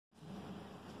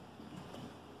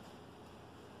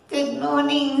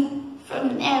morning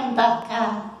from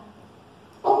Nambucca.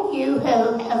 All you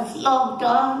who have logged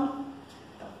on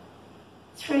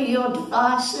through your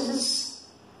devices,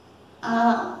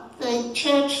 the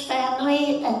church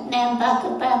family at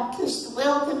Nambucca Baptist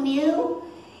welcome you.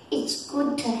 It's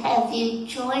good to have you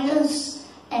join us,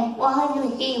 and while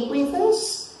you're here with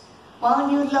us, while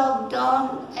you logged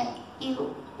on,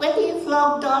 whether you've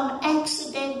logged on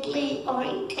accidentally or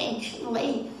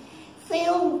intentionally,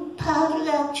 feel part of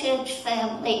our church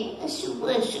family as you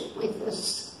worship with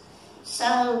us.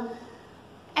 So,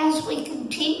 as we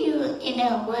continue in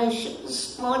our worship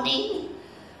this morning,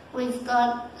 we've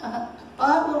got a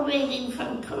Bible reading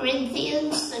from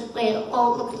Corinthians that we're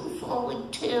all looking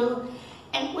forward to,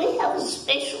 and we have a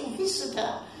special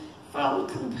visitor from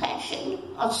Compassion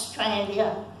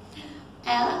Australia,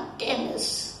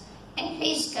 Dennis, and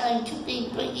he's going to be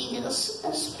bringing us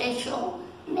a special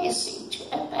message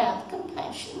about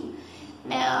compassion.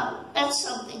 Now, that's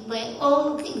something we're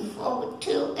all looking forward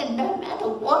to, and no matter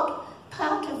what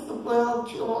part of the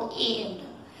world you're in,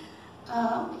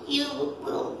 you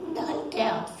will no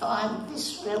doubt find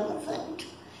this relevant.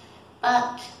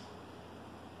 But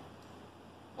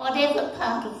whatever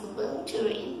part of the world you're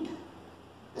in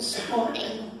this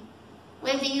morning,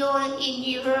 whether you're in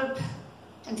Europe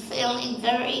and feeling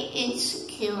very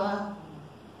insecure,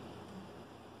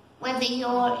 whether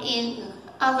you're in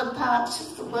other parts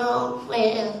of the world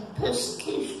where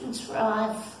persecution's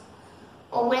rife,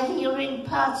 or whether you're in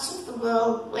parts of the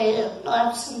world where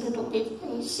life's a little bit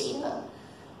easier,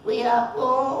 we are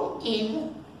all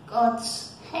in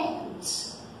God's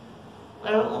hands.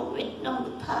 We're all written on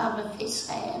the palm of his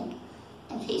hand,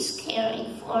 and he's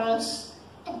caring for us,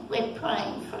 and we're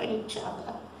praying for each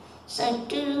other. So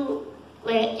do,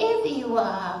 wherever you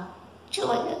are,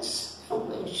 join us for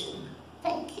worship.